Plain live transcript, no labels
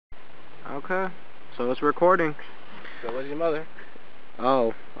Okay. So it's recording. So what's your mother?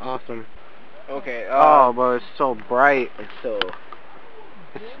 Oh, awesome. Okay, oh, but it's so bright.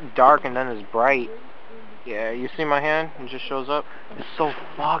 It's dark and then it's bright. Yeah, you see my hand? It just shows up. It's so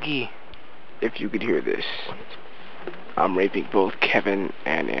foggy. if you could hear this, I'm raping both Kevin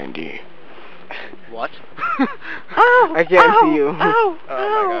and Andy. What? Ow, I can't see you. Ow,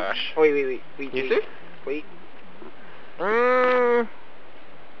 oh my gosh. Wait. You see? Wait.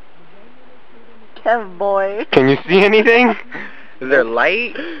 Kev boy. Can you see anything? Is there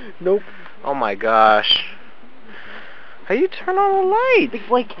light? Nope. Oh my gosh. How you turn on the light? Big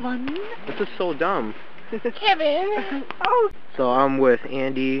boy Kevin. This is so dumb. Kevin. Oh. So I'm with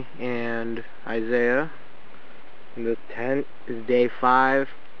Andy and Isaiah. And the tent is day 5,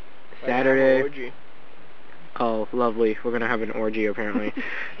 Saturday. Orgy. Oh, lovely. We're gonna have an orgy apparently.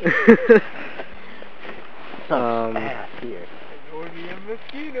 Ass here. An orgy of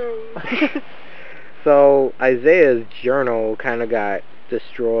mosquitoes. So Isaiah's journal kind of got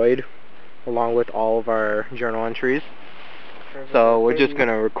destroyed, along with all of our journal entries. So we're just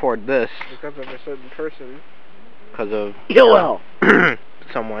gonna record this because of a certain person. because of Yoel.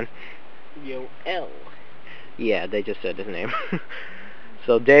 someone. Yoel. Yeah, they just said his name.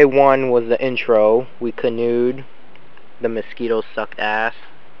 So day 1 was the intro. We canoed. The mosquitoes sucked ass.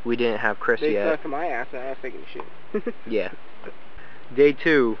 We didn't have Chris They yet. sucked my ass and I was taking shit. Yeah. Day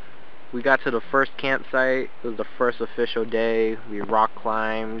 2, we got to the first campsite. It was the first official day. We rock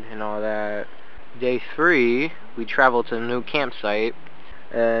climbed and all that. Day 3, we traveled to the new campsite,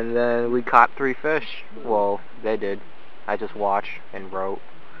 and then we caught 3 fish. Well, they did. I just watched and wrote.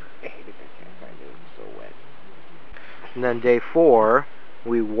 I hated that campsite. It was so wet. And then day 4,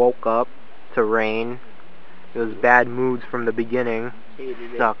 we woke up to rain. It was bad moods from the beginning.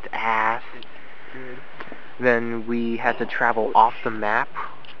 Hated it. Sucked ass. Good. Then we had to travel off the map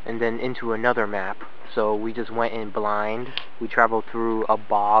and then into another map. So we just went in blind. We traveled through a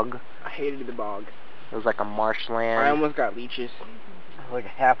bog. I hated the bog. It was like a marshland. I almost got leeches. Like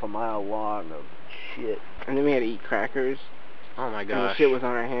half a mile long of shit. And then we had to eat crackers. Oh my And the gosh. shit was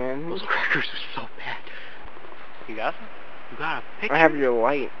on our hands. Those crackers were so bad. You got them? You got a picture? I have your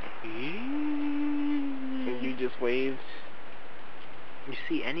light. And And you just waved You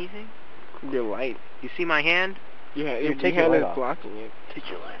see anything? your light. You see my hand? Yeah, Here, your take your hand light is off. blocking it. Take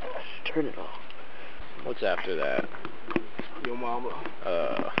your light off. Turn it off. What's after that? Your mama.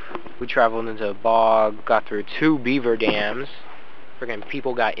 We traveled into a bog, got through 2 beaver dams. Freaking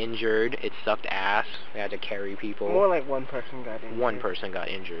people got injured. It sucked ass. We had to carry people. More like one person got injured. One person got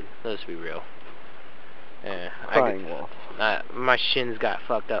injured. Let's be real. Crying wolf. My shins got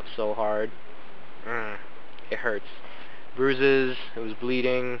fucked up so hard. It hurts. Bruises. It was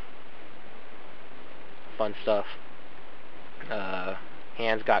bleeding. Fun stuff.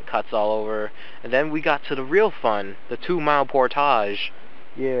 Hands got cuts all over. And then we got to the real fun. The 2-mile portage.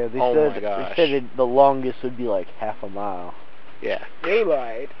 Yeah, they Oh said my gosh. they said the longest would be like half a mile. Yeah. They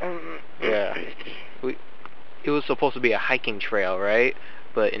lied. Yeah. It was supposed to be a hiking trail, right?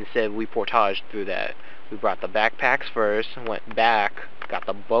 But instead we portaged through that. We brought the backpacks first, went back, got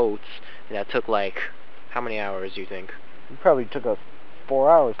the boats, and that took like, how many hours do you think? It probably took us 4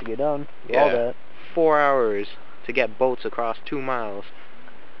 hours to get done. Yeah. All that. 4 hours to get boats across 2 miles.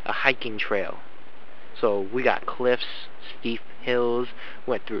 A hiking trail. So we got cliffs, steep hills,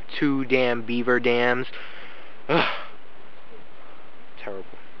 went through 2 damn beaver dams. Terrible.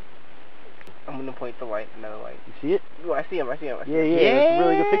 I'm gonna point the light, another light. You see it? Oh, I see him. Yeah, it's a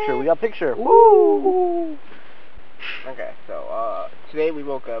really good picture. We got a picture. Woo! Okay, so today we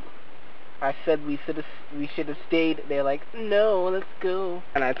woke up. I said we should have stayed. They're like, no, let's go.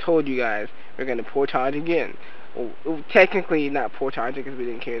 And I told you guys we're gonna portage again. Well, technically not portage because we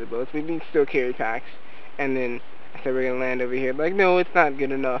didn't carry the boats. We didn't still carry packs. And then I said we're gonna land over here. Like, no, it's not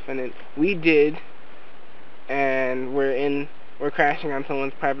good enough. And then we did. And we're crashing on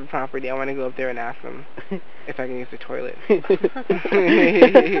someone's private property. I want to go up there and ask them if I can use the toilet. Be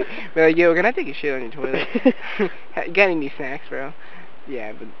like, yo, can I take a shit on your toilet? Got any snacks, bro?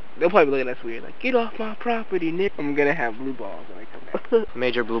 Yeah, but they'll probably look at us weird, like, get off my property, Nick. I'm gonna have blue balls when I come back.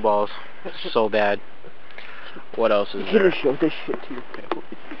 Major blue balls. So bad. What else is You're there? gonna show this shit to your family.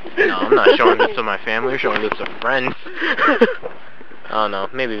 No, I'm not showing this to my family. I'm showing this to friends. I don't know.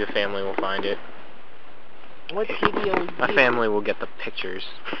 Maybe the family will find it. What videos? My family will get the pictures.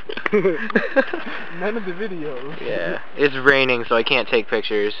 None of the videos. Yeah. It's raining, so I can't take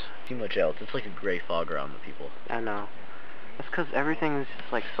pictures. Too much else. It's like a gray fog around the people. I know. That's because everything's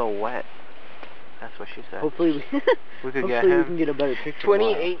just like so wet. That's what she said. Hopefully we could get hopefully him. we can get a better picture.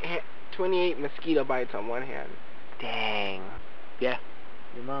 28 mosquito bites on one hand. Dang. Yeah.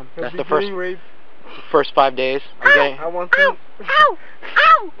 Your mom. That's He'll the be first getting raped. first 5 days. I'm getting. I want some. Ow!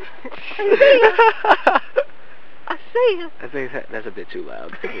 Ow! I see ya. I think that's a bit too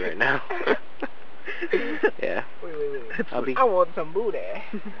loud right now. Yeah. Wait. I want some booty.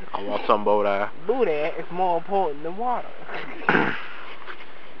 I want some booty. Booty is more important than water.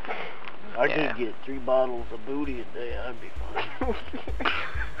 I Yeah. could get 3 bottles of booty a day. I'd be fine.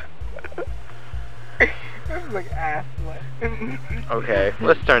 This is like ass sweat. Okay,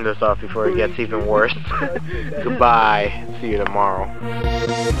 let's turn this off before it gets even worse. Goodbye. See you tomorrow.